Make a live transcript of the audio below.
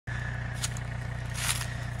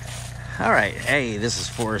All right, hey, this is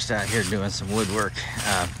Forrest out here doing some woodwork,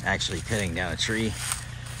 actually cutting down a tree.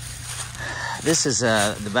 This is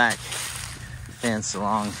the back fence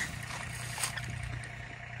along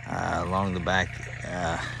the back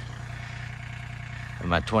of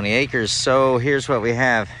my 20 acres. So here's what we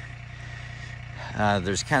have.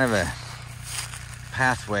 There's kind of a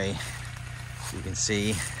pathway you can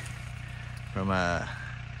see from a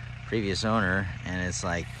previous owner, and it's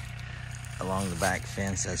like along the back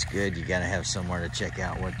fence. That's good. You got to have somewhere to check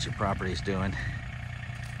out what your property's doing.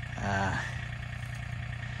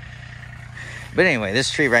 But anyway, this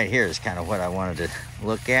tree right here is kind of what I wanted to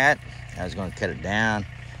look at. I was going to cut it down.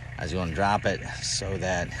 I was going to drop it so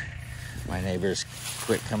that my neighbors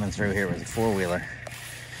quit coming through here with a four-wheeler.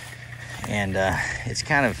 And it's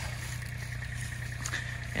kind of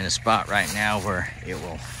in a spot right now where it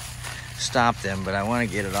will stop them, but I want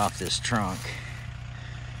to get it off this trunk.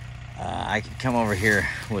 I could come over here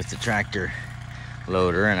with the tractor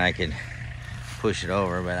loader and I could push it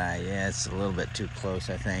over, but yeah, it's a little bit too close,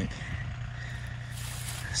 I think.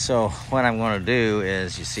 So what I'm going to do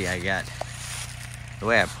is, you see, I got the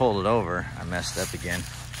way I pulled it over, I messed up again.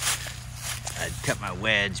 I'd cut my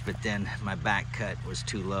wedge, but then my back cut was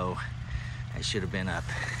too low. I should have been up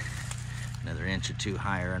another inch or two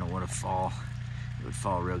higher, and it would fall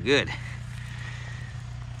real good.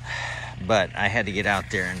 But I had to get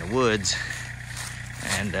out there in the woods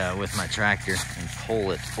and with my tractor and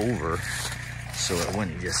pull it over so it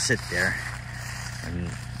wouldn't just sit there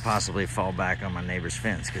and possibly fall back on my neighbor's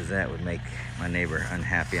fence, because that would make my neighbor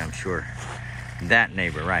unhappy, I'm sure. That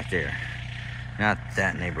neighbor right there, not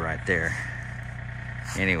that neighbor right there.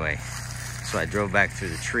 Anyway, so I drove back through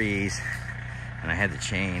the trees and I had the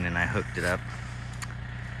chain and I hooked it up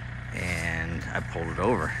and I pulled it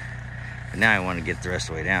over. But now I want to get the rest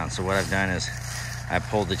of the way down. So what I've done is I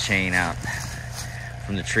pulled the chain out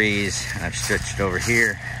from the trees and I've stretched it over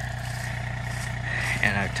here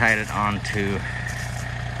and I've tied it onto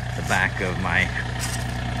the back of my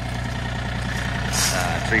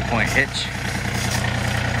 3-point hitch.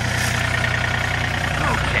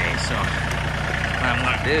 Okay, so what I'm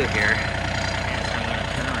going to do here is I'm going to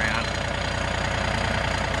turn around,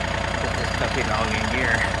 put this puppy dog in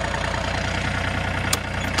gear.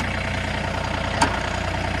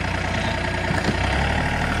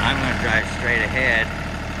 I'm going to drive straight ahead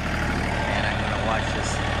and I'm going to watch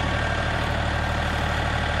this.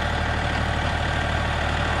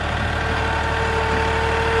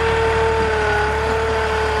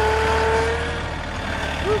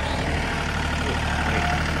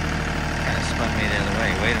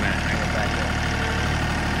 Wait a minute, I go back up.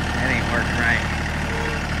 That ain't working right.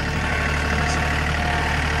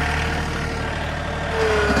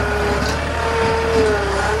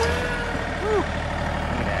 Woo.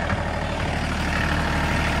 Look at that.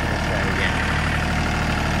 Let's try it again.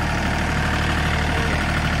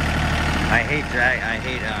 Okay. I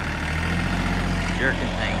hate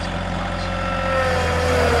jerking things so much.